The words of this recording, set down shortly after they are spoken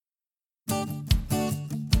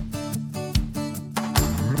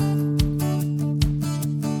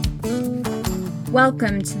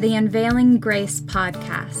Welcome to the Unveiling Grace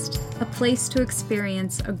podcast, a place to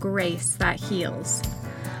experience a grace that heals.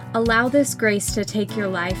 Allow this grace to take your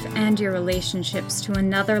life and your relationships to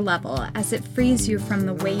another level as it frees you from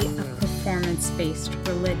the weight of performance-based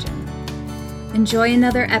religion. Enjoy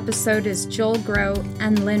another episode as Joel Groat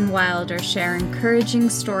and Lynn Wilder share encouraging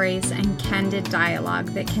stories and candid dialogue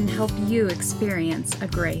that can help you experience a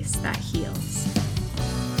grace that heals.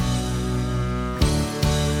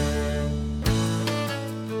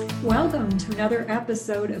 Welcome to another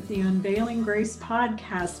episode of the Unveiling Grace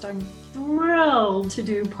podcast. I'm thrilled to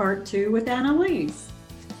do part 2 with Annalise.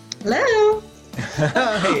 Hello.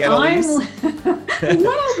 Hey, Annalise.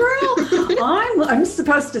 Hello, girl. I'm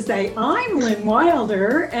supposed to say I'm Lynn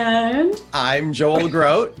Wilder and I'm Joel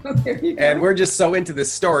Groat. There you go. And we're just so into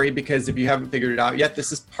this story because if you haven't figured it out yet,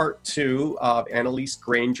 this is part 2 of Annalise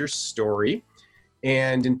Granger's story.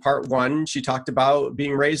 And in part 1, she talked about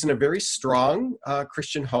being raised in a very strong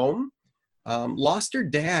Christian home, lost her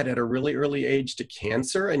dad at a really early age to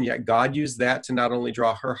cancer, and yet God used that to not only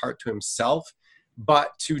draw her heart to himself,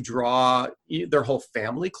 but to draw their whole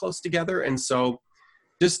family close together. And so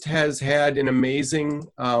just has had an amazing,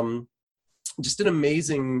 walk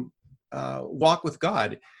with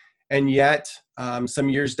God. And yet some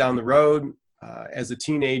years down the road, as a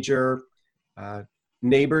teenager,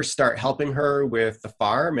 neighbors start helping her with the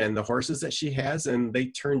farm and the horses that she has, and they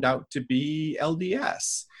turned out to be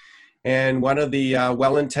LDS. And one of the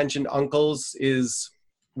well-intentioned uncles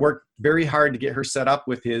worked very hard to get her set up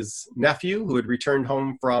with his nephew who had returned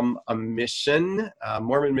home from a mission,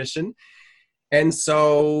 Mormon mission. And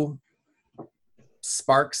so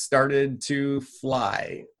sparks started to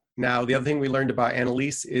fly. Now, the other thing we learned about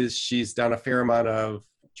Annalise is she's done a fair amount of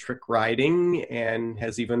trick riding and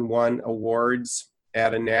has even won awards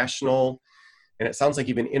at a national, and it sounds like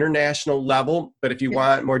even international level. But if you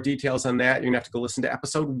want more details on that, you're gonna have to go listen to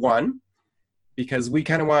episode 1, because we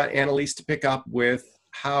kind of want Annalise to pick up with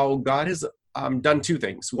how God has done 2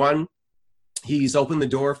 things. One, he's opened the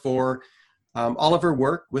door for all of her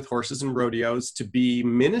work with horses and rodeos to be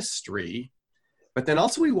ministry. But then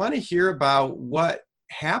also we want to hear about what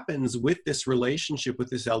happens with this relationship with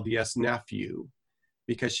this LDS nephew,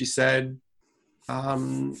 because she said,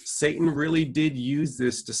 Satan really did use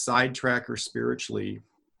this to sidetrack her spiritually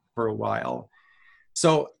for a while.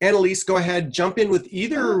 So Annalise, go ahead, jump in with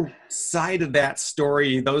either side of that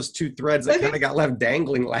story, those 2 threads that kind of got left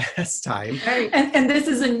dangling last time. And this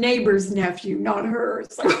is a neighbor's nephew, not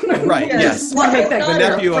hers. Right, yes. Want to make that The clear.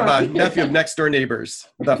 nephew of next door neighbors,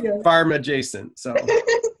 the farm adjacent. So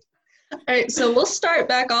All right, so we'll start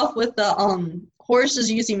back off with the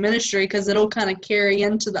horses using ministry, because it'll kind of carry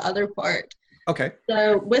into the other part. okay.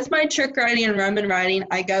 So with my trick riding and Roman riding,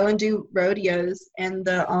 I go and do rodeos, and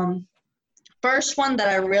the first one that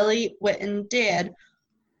I really went and did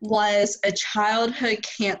was a childhood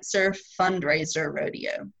cancer fundraiser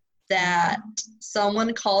rodeo that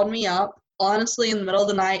someone called me up, honestly, in the middle of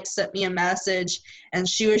the night, sent me a message, and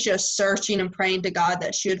she was just searching and praying to God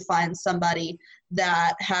that she would find somebody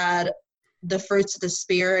that had the fruits of the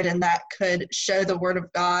Spirit and that could show the Word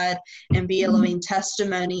of God and be a living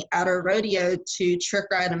testimony at our rodeo to trick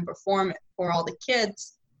ride and perform for all the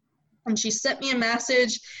kids. And she sent me a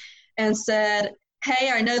message and said, hey,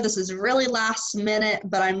 I know this is really last minute,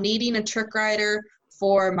 but I'm needing a trick rider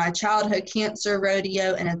for my childhood cancer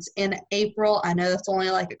rodeo, and it's in April. I know that's only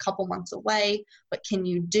like a couple months away, but can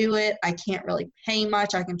you do it? I can't really pay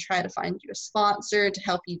much. I can try to find you a sponsor to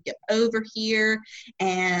help you get over here,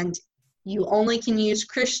 and you only can use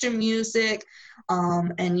Christian music,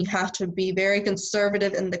 and you have to be very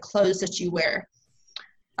conservative in the clothes that you wear.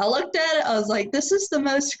 I looked at it, I was like, this is the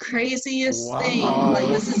most craziest thing. Like,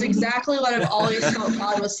 this is exactly what I've always felt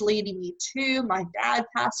God was leading me to. My dad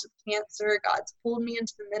passed with cancer. God's pulled me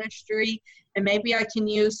into the ministry, and maybe I can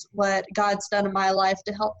use what God's done in my life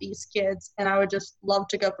to help these kids, and I would just love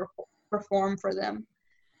to go perform for them.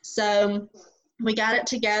 So we got it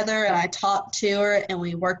together, and I talked to her, and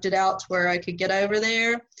we worked it out to where I could get over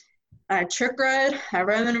there. I trick rode, I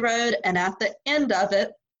Roman rode, and at the end of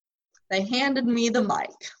it, they handed me the mic.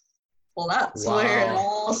 Well, that's where it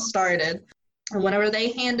all started. And whenever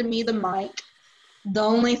they handed me the mic, the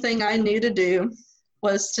only thing I knew to do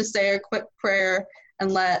was to say a quick prayer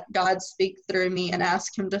and let God speak through me and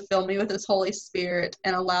ask him to fill me with his Holy Spirit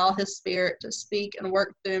and allow his Spirit to speak and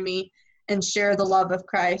work through me and share the love of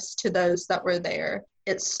Christ to those that were there.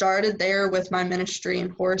 It started there with my ministry in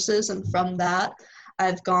horses, and from that,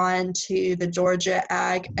 I've gone to the Georgia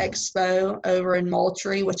Ag Expo over in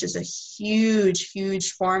Moultrie, which is a huge,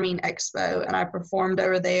 huge farming expo. And I performed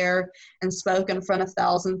over there and spoke in front of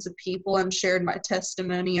thousands of people and shared my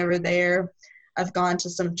testimony over there. I've gone to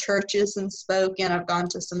some churches and spoken. I've gone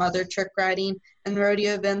to some other trick riding and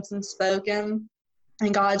rodeo events and spoken.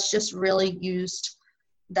 And God's just really used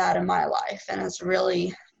that in my life and has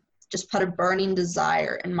really just put a burning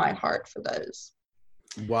desire in my heart for those.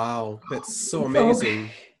 Wow, that's so amazing.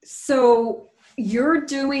 Okay. So you're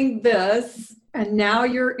doing this, and now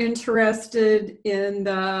you're interested in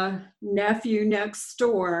the nephew next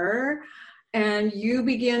door, and you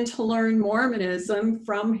begin to learn Mormonism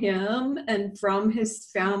from him and from his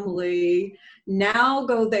family. Now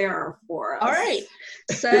go there for us. All right.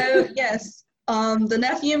 So, yes, the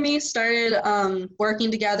nephew and me started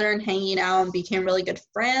working together and hanging out and became really good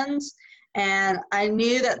friends. And I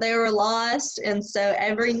knew that they were lost. And so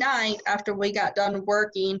every night after we got done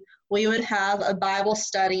working, we would have a Bible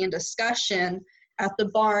study and discussion at the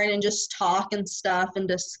barn and just talk and stuff and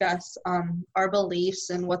discuss our beliefs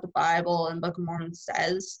and what the Bible and Book of Mormon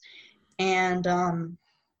says. And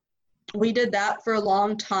we did that for a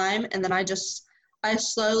long time. And then I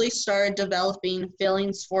slowly started developing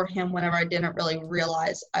feelings for him whenever I didn't really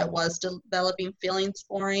realize I was developing feelings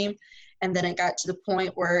for him. And then it got to the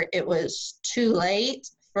point where it was too late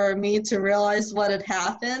for me to realize what had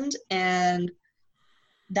happened. And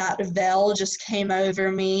that veil just came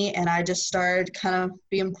over me, and I just started kind of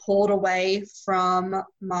being pulled away from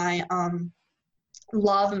my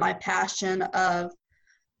love and my passion of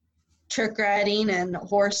trick riding and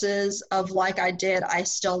horses of like I did. I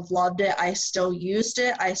still loved it. I still used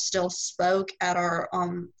it. I still spoke at our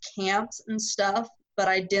camps and stuff, but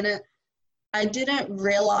I didn't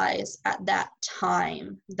realize at that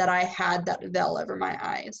time that I had that veil over my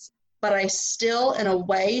eyes. But I still, in a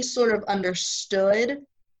way, sort of understood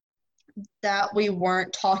that we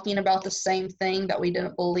weren't talking about the same thing, that we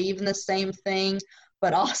didn't believe in the same thing.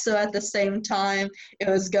 But also at the same time, it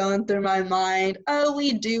was going through my mind, oh,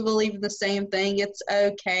 we do believe in the same thing. It's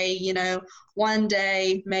okay. You know, one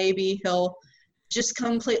day maybe he'll just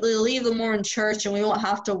completely leave the Mormon church and we won't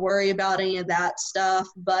have to worry about any of that stuff.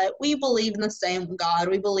 But we believe in the same God.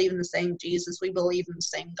 We believe in the same Jesus. We believe in the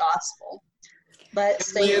same gospel. But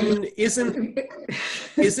isn't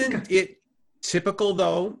it typical,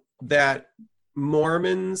 though, that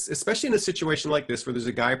Mormons, especially in a situation like this where there's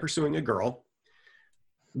a guy pursuing a girl,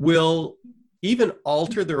 will even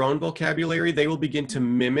alter their own vocabulary? They will begin to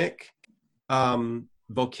mimic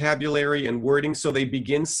vocabulary and wording, so they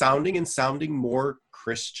begin sounding more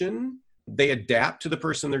Christian. They adapt to the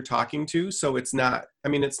person they're talking to, so it's not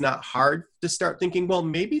hard to start thinking, well,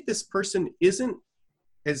 maybe this person isn't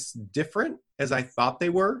as different as I thought they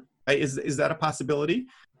were. Is that a possibility?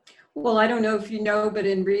 Well, I don't know if you know, but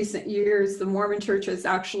in recent years, the Mormon Church has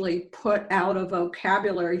actually put out a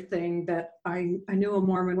vocabulary thing that I knew a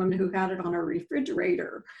Mormon woman who had it on her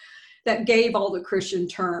refrigerator that gave all the Christian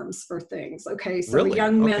terms for things. Okay, so Really? A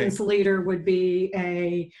young men's leader would be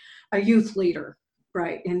a youth leader,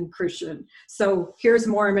 right, in Christian. So here's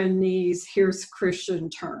Mormonese, here's Christian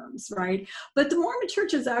terms, right? But the Mormon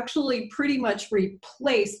Church has actually pretty much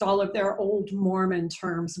replaced all of their old Mormon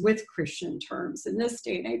terms with Christian terms in this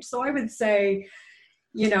day and age. So I would say,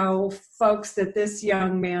 you know, folks at this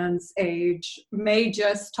young man's age may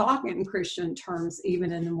just talk in Christian terms,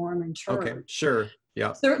 even in the Mormon Church. Okay, sure.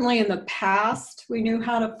 Yeah. Certainly in the past, we knew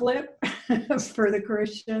how to flip for the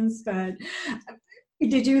Christians, but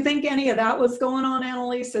did you think any of that was going on,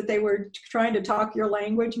 Annalise, that they were trying to talk your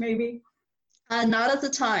language maybe? Not at the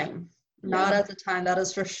time. Not at the time, that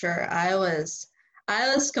is for sure. I was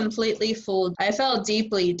completely fooled. I fell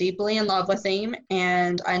deeply, deeply in love with him,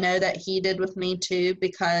 and I know that he did with me too,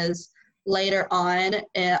 because later on,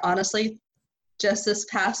 honestly, just this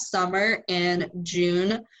past summer in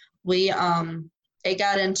June, it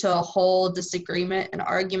got into a whole disagreement and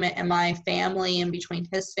argument in my family and between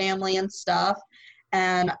his family and stuff.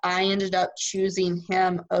 And I ended up choosing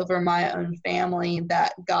him over my own family,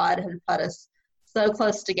 that God had put us so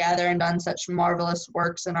close together and done such marvelous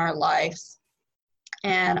works in our lives.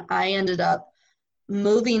 And I ended up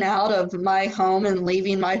moving out of my home and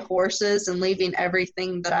leaving my horses and leaving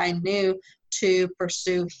everything that I knew to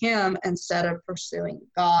pursue him instead of pursuing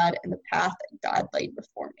God and the path that God laid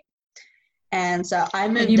before me. And so I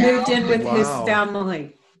moved. And you moved in with his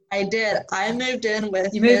family. I did. I moved in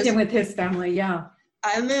with. You moved in with his family, yeah.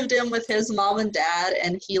 I moved in with his mom and dad,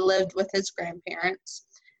 and he lived with his grandparents.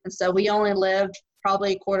 And so we only lived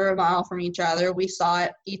probably a quarter of a mile from each other. We saw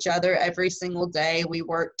each other every single day. We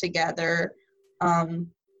worked together.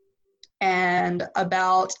 And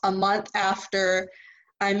about a month after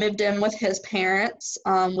I moved in with his parents,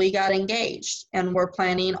 we got engaged, and we're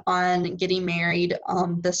planning on getting married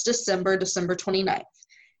this December 29th.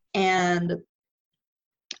 And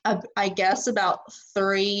I guess about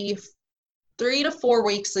 3 3 to 4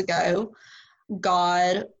 weeks ago,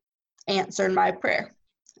 God answered my prayer.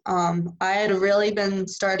 I had really been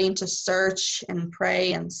starting to search and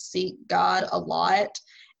pray and seek God a lot,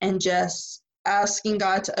 and just asking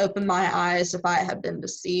God to open my eyes if I have been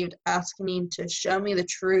deceived, asking Him to show me the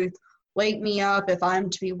truth, wake me up if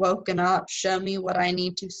I'm to be woken up, show me what I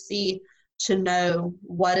need to see to know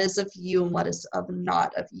what is of you and what is of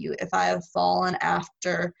not of you, if I have fallen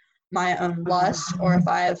after my own lust or if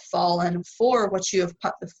I have fallen for what you have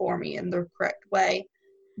put before me in the correct way.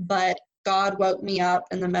 But God woke me up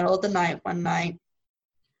in the middle of the night one night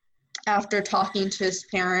after talking to his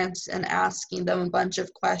parents and asking them a bunch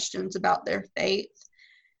of questions about their faith.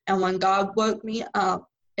 And when God woke me up,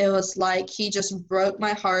 it was like he just broke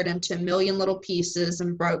my heart into a million little pieces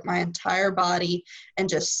and broke my entire body and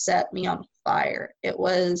just set me on fire. It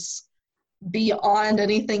was beyond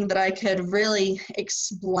anything that I could really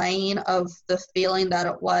explain of the feeling that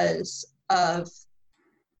it was of,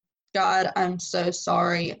 God, I'm so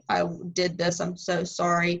sorry I did this. I'm so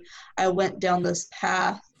sorry I went down this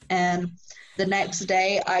path. And the next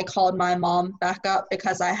day I called my mom back up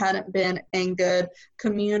because I hadn't been in good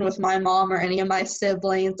commune with my mom or any of my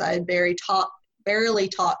siblings. I had barely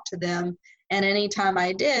talked to them. And anytime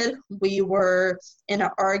I did, we were in an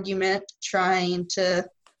argument trying to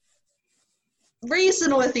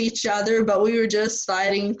reason with each other, but we were just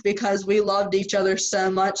fighting because we loved each other so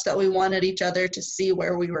much that we wanted each other to see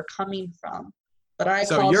where we were coming from. But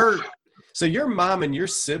So your mom and your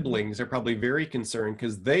siblings are probably very concerned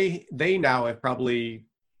because they now have probably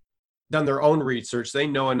done their own research. They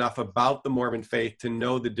know enough about the Mormon faith to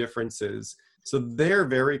know the differences. So they're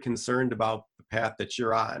very concerned about the path that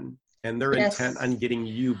you're on, and they're intent on getting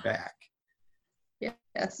you back.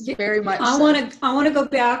 Yes, very much. I want to go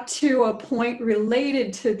back to a point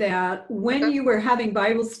related to that. When you were having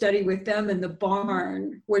Bible study with them in the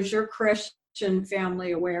barn, was your Christian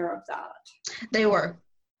family aware of that? They were.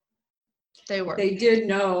 They did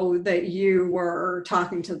know that you were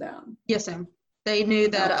talking to them. Yes, ma'am. They knew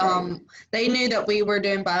that Okay. They knew that we were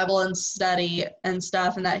doing Bible and study and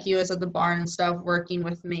stuff, and that he was at the barn and stuff working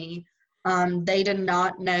with me. They did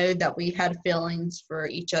not know that we had feelings for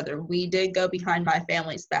each other. We did go behind my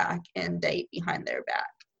family's back and date behind their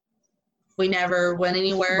back. We never went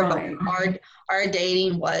anywhere, Right. but our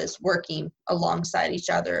dating was working alongside each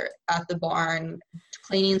other at the barn,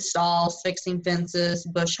 cleaning stalls, fixing fences,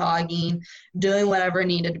 bush hogging, doing whatever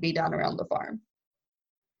needed to be done around the farm.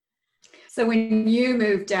 So when you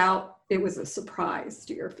moved out, it was a surprise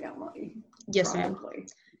to your family. Yes, ma'am. Probably.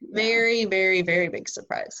 Very, very, very big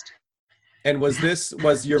surprise. And was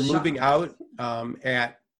your moving out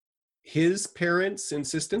at his parents'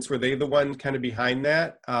 insistence? Were they the one kind of behind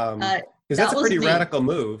that? Because that's a pretty radical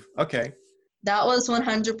move. Okay. That was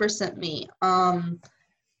 100% me.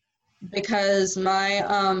 Because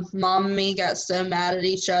my mom and me got so mad at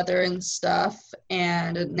each other and stuff,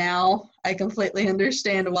 and now I completely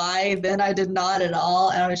understand why. Then I did not at all,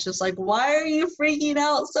 and I was just like, why are you freaking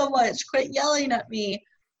out so much? Quit yelling at me.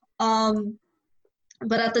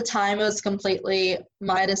 But at the time, it was completely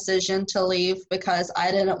my decision to leave because I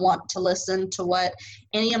didn't want to listen to what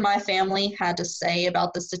any of my family had to say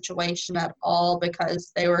about the situation at all,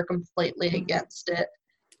 because they were completely against it.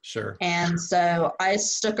 Sure. And so I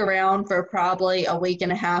stuck around for probably a week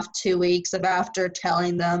and a half, 2 weeks after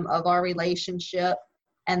telling them of our relationship.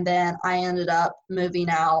 And then I ended up moving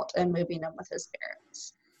out and moving in with his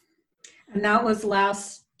parents. And that was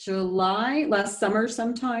last summer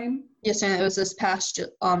sometime? Yes, and it was this past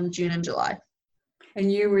June and July.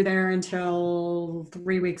 And you were there until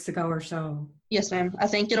 3 weeks ago or so? Yes, ma'am. I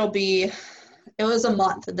think it was a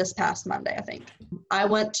month this past Monday, I think. I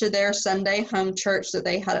went to their Sunday home church that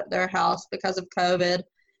they had at their house because of COVID.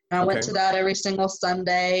 And I went to that every single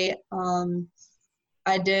Sunday.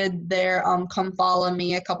 I did their come follow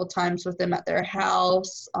me a couple times with them at their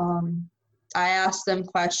house. I asked them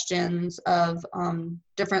questions of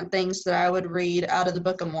different things that I would read out of the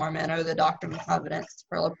Book of Mormon or the Doctrine and Covenants,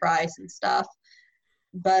 Pearl of Price and stuff.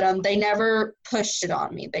 But they never pushed it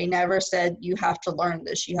on me. They never said, you have to learn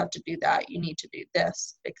this, you have to do that, you need to do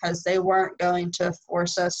this, because they weren't going to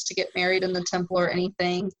force us to get married in the temple or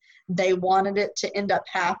anything. They wanted it to end up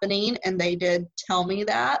happening, and they did tell me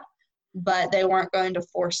that, but they weren't going to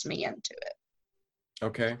force me into it.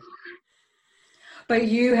 Okay. But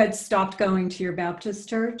you had stopped going to your Baptist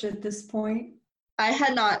church at this point? I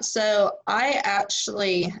had not. So I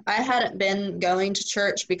hadn't been going to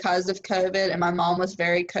church because of COVID, and my mom was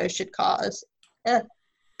very COVID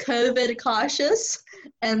cautious.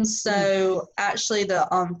 And so actually the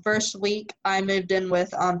first week I moved in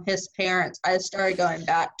with his parents, I started going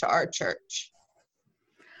back to our church.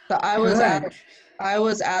 So Good. I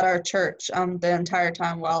was at our church the entire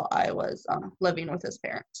time while I was living with his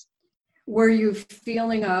parents. Were you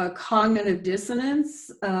feeling a cognitive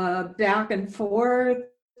dissonance, back and forth,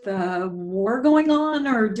 war going on,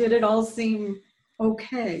 or did it all seem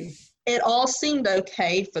okay? It all seemed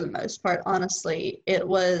okay for the most part, honestly. It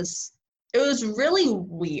was really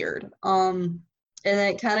weird. And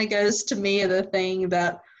it kind of goes to me the thing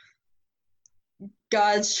that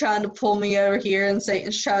God's trying to pull me over here and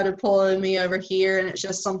Satan's trying to pull me over here, and it's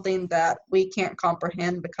just something that we can't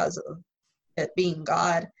comprehend because of it being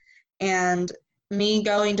God. And me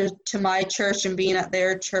going to my church and being at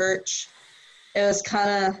their church, it was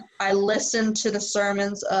kind of, I listened to the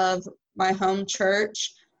sermons of my home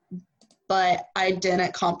church, but I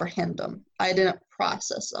didn't comprehend them. I didn't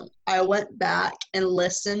process them. I went back and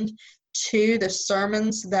listened to the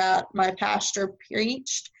sermons that my pastor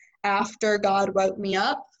preached after God woke me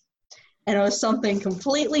up, and it was something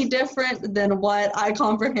completely different than what I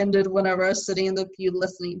comprehended whenever I was sitting in the pew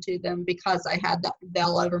listening to them, because I had that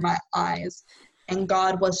veil over my eyes, and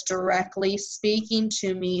God was directly speaking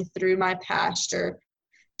to me through my pastor,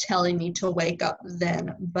 telling me to wake up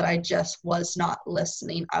then, but I just was not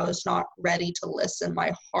listening. I was not ready to listen.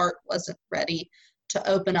 My heart wasn't ready to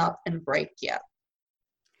open up and break yet.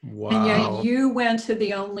 Wow. And yet you went to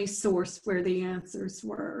the only source where the answers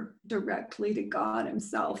were, directly to God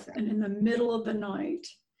himself. And in the middle of the night,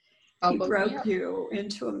 he broke you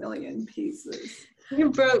into a million pieces. He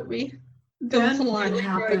broke me. Then what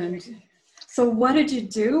happened? So what did you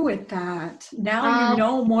do with that? Now you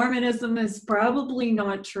know Mormonism is probably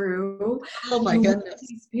not true. Oh my goodness.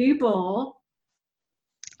 These people.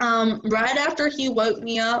 Right after he woke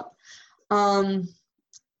me up,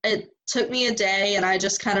 it took me a day, and I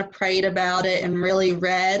just kind of prayed about it and really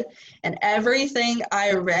read. And everything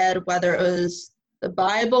I read, whether it was the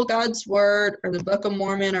Bible, God's Word, or the Book of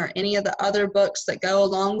Mormon, or any of the other books that go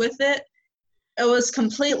along with it, it was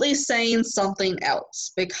completely saying something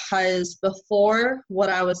else. Because before, what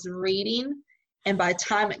I was reading, and by the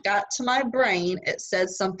time it got to my brain, it said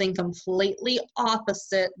something completely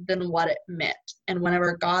opposite than what it meant. And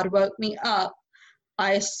whenever God woke me up,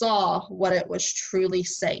 I saw what it was truly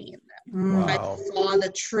saying. Wow. I saw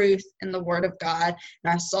the truth in the Word of God,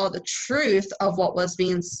 and I saw the truth of what was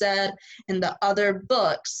being said in the other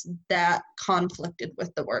books that conflicted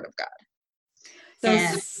with the Word of God.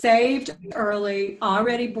 So saved early,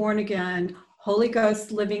 already born again, Holy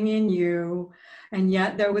Ghost living in you, and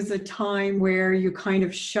yet there was a time where you kind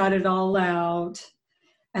of shut it all out.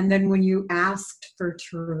 And then when you asked for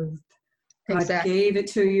truth, God gave it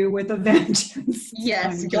to you with a vengeance.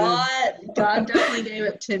 Yes, God definitely gave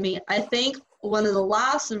it to me. I think one of the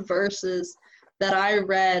last verses that I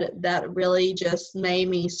read that really just made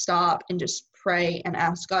me stop and just pray and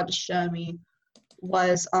ask God to show me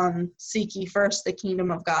was seek ye first the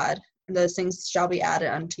kingdom of God, and those things shall be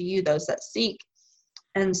added unto you, those that seek.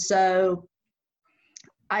 And so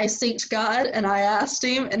I seeked God and I asked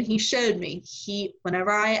him, and he showed me.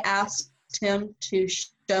 Whenever I asked him to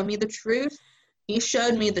show me the truth, he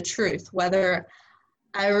showed me the truth, whether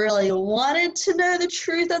I really wanted to know the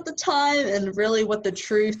truth at the time and really what the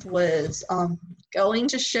truth was going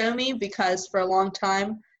to show me, because for a long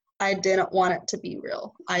time I didn't want it to be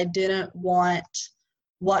real. I didn't want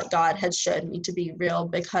what God had showed me to be real,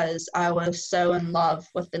 because I was so in love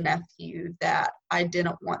with the nephew that I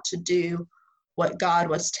didn't want to do what God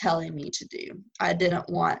was telling me to do. I didn't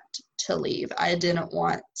want to leave. I didn't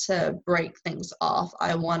want to break things off.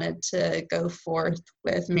 I wanted to go forth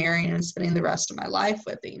with marrying and spending the rest of my life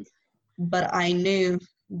with him. But I knew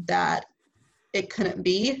that it couldn't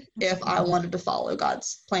be if I wanted to follow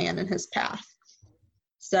God's plan and his path.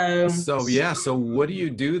 So what do you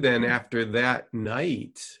do then after that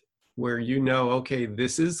night where you know, okay,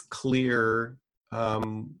 this is clear?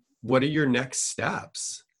 What are your next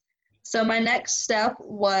steps? So my next step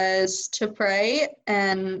was to pray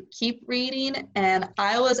and keep reading. And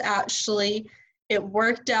it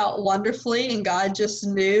worked out wonderfully, and God just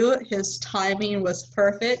knew his timing was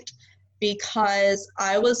perfect, because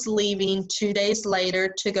I was leaving 2 days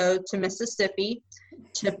later to go to Mississippi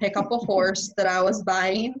to pick up a horse that I was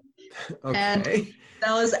buying. Okay. And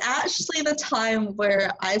that was actually the time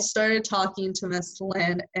where I started talking to Miss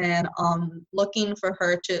Lynn and looking for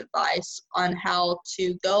her to advice on how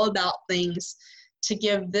to go about things to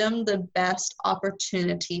give them the best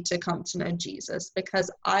opportunity to come to know Jesus,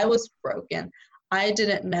 because I was broken. I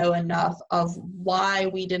didn't know enough of why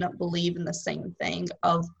we didn't believe in the same thing,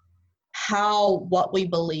 of how what we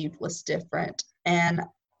believed was different. And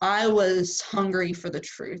I was hungry for the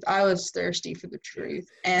truth. I was thirsty for the truth.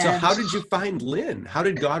 And so how did you find Lynn? How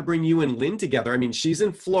did God bring you and Lynn together? I mean, she's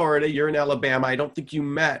in Florida, you're in Alabama. I don't think you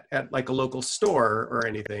met at like a local store or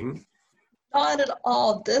anything. Not at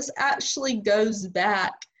all. This actually goes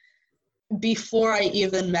back before I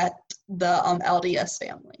even met the LDS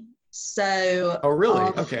family. So Oh, really?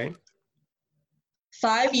 Okay.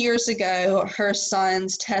 5 years ago, her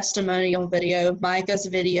son's testimonial video, Micah's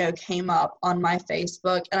video, came up on my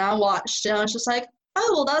Facebook, and I watched it, and I was just like, oh,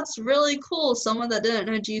 well, that's really cool. Someone that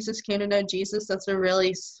didn't know Jesus came to know Jesus. That's a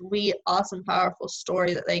really sweet, awesome, powerful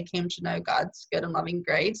story that they came to know God's good and loving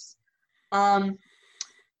grace.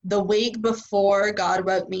 The week before God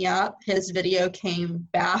woke me up, his video came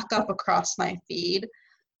back up across my feed,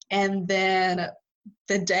 and then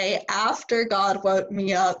the day after God woke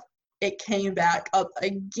me up, it came back up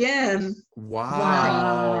again.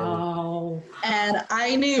 Wow. And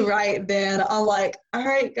I knew right then, I'm like, all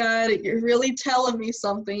right, God, you're really telling me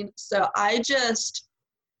something. So I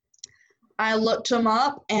looked him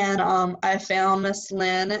up, and I found Miss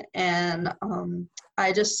Lynn, and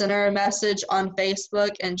I just sent her a message on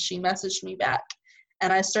Facebook, and she messaged me back.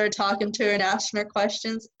 And I started talking to her and asking her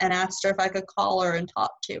questions, and asked her if I could call her and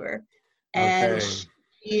talk to her. And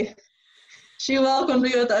she welcomed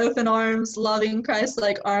me with open arms, loving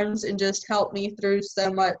Christ-like arms, and just helped me through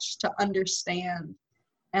so much to understand.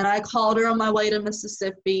 And I called her on my way to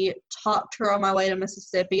Mississippi, talked to her on my way to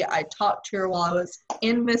Mississippi. I talked to her while I was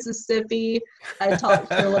in Mississippi. I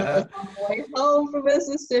talked to her when I was on the way home from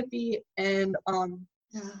Mississippi. And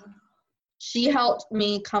she helped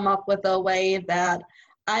me come up with a way that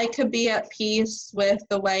I could be at peace with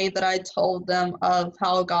the way that I told them of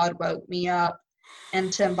how God woke me up,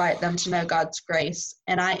 and to invite them to know God's grace.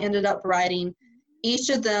 And I ended up writing each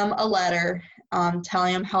of them a letter,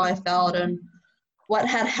 telling them how I felt and what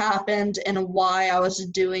had happened and why I was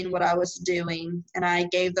doing what I was doing. And I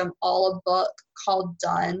gave them all a book called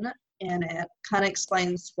Done, and it kind of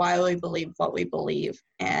explains why we believe what we believe.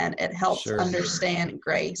 And it helps understand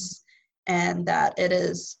grace, and that it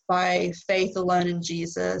is by faith alone in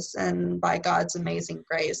Jesus and by God's amazing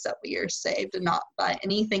grace that we are saved, and not by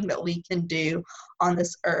anything that we can do on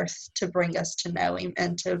this earth to bring us to know him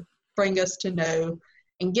and to bring us to know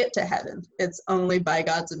and get to heaven. It's only by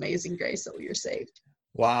God's amazing grace that we are saved.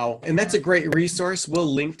 Wow. And that's a great resource. We'll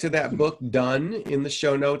link to that book, Done, in the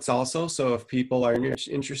show notes also, so if people are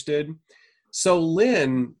interested. So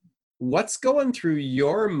Lynn, what's going through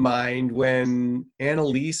your mind when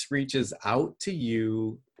Annalise reaches out to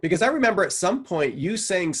you? Because I remember at some point you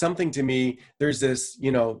saying something to me, there's this,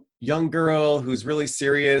 young girl who's really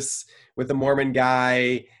serious with a Mormon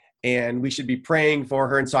guy, and we should be praying for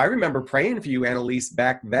her. And so I remember praying for you, Annalise,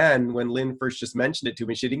 back then when Lynn first just mentioned it to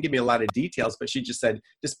me. She didn't give me a lot of details, but she just said,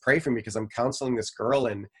 just pray for me because I'm counseling this girl,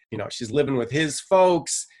 and, she's living with his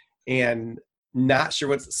folks and not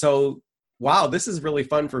sure so wow, this is really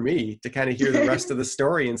fun for me to kind of hear the rest of the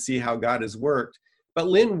story and see how God has worked. But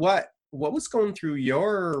Lynn, what was going through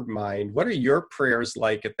your mind? What are your prayers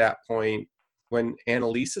like at that point when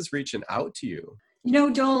Annalise is reaching out to you?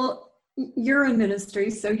 Joel, you're in ministry,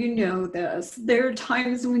 so you know this. There are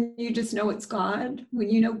times when you just know it's God, when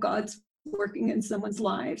you know God's working in someone's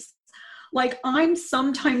lives. Like, I'm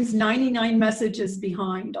sometimes 99 messages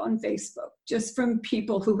behind on Facebook, just from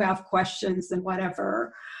people who have questions and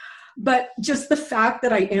whatever. But just the fact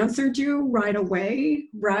that I answered you right away,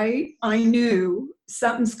 right? I knew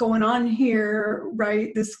something's going on here,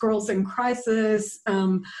 right? This girl's in crisis.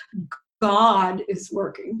 God is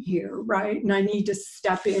working here, right? And I need to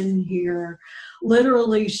step in here.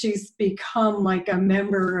 Literally, she's become like a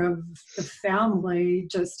member of the family,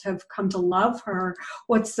 just have come to love her.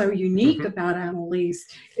 What's so unique about Annalise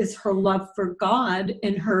is her love for God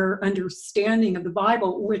and her understanding of the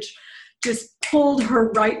Bible, which just pulled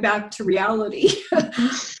her right back to reality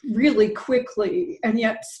really quickly, and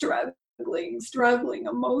yet struggling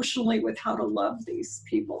emotionally with how to love these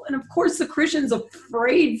people. And of course, the Christian's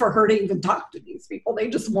afraid for her to even talk to these people. They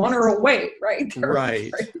just want her away, right? They're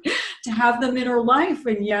right. To have them in her life.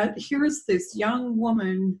 And yet here's this young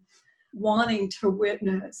woman wanting to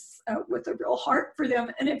witness with a real heart for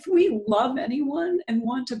them. And if we love anyone and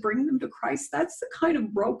want to bring them to Christ, that's the kind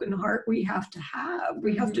of broken heart we have to have.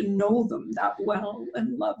 We have to know them that well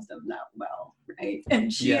and love them that well, right?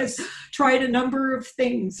 And she has tried a number of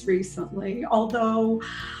things recently, although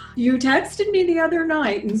you texted me the other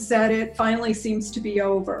night and said it finally seems to be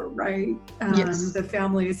over, right? The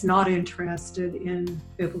family is not interested in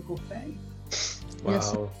biblical faith. Wow.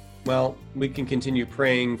 Yes. Well, we can continue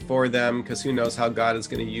praying for them, because who knows how God is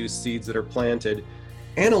going to use seeds that are planted.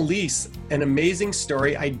 Annalise, an amazing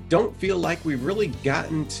story. I don't feel like we've really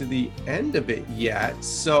gotten to the end of it yet.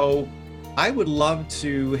 So I would love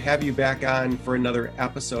to have you back on for another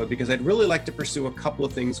episode, because I'd really like to pursue a couple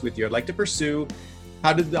of things with you. I'd like to pursue,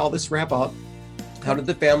 how did all this wrap up? How did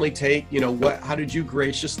the family take, how did you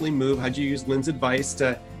graciously move? How'd you use Lynn's advice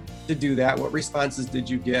to do that? What responses did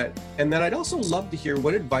you get? And then I'd also love to hear,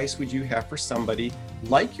 what advice would you have for somebody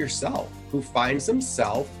like yourself who finds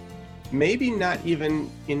themselves maybe not even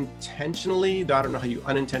intentionally, though I don't know how you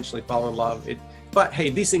unintentionally fall in love, but hey,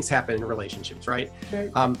 these things happen in relationships, right?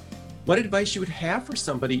 What advice you would have for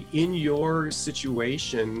somebody in your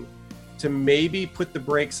situation to maybe put the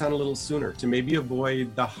brakes on a little sooner, to maybe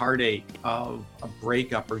avoid the heartache of a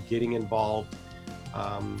breakup or getting involved?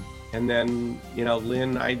 And then,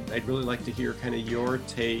 Lynn, I'd really like to hear kind of your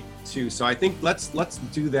take too. So I think let's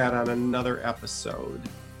do that on another episode.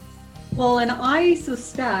 Well, and I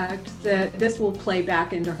suspect that this will play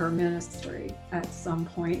back into her ministry at some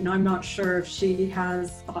point, and I'm not sure if she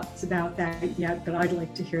has thoughts about that yet, but I'd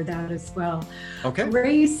like to hear that as well. Okay.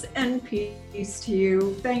 Grace and peace to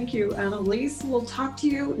you. Thank you, Annalise. We'll talk to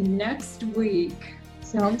you next week.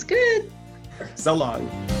 Sounds good. So long.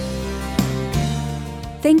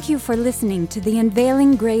 Thank you for listening to the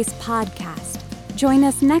Unveiling Grace podcast. Join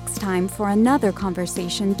us next time for another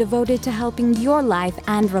conversation devoted to helping your life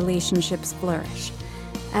and relationships flourish.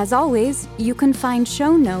 As always, you can find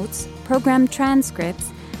show notes, program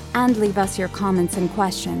transcripts, and leave us your comments and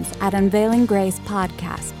questions at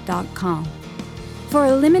unveilinggracepodcast.com. For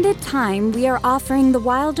a limited time, we are offering the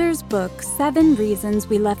Wilders book, 7 Reasons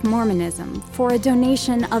We Left Mormonism, for a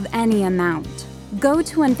donation of any amount. Go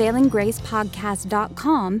to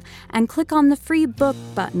unveilinggracepodcast.com and click on the free book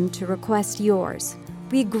button to request yours.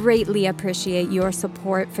 We greatly appreciate your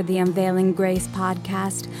support for the Unveiling Grace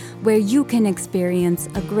podcast, where you can experience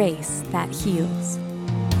a grace that heals.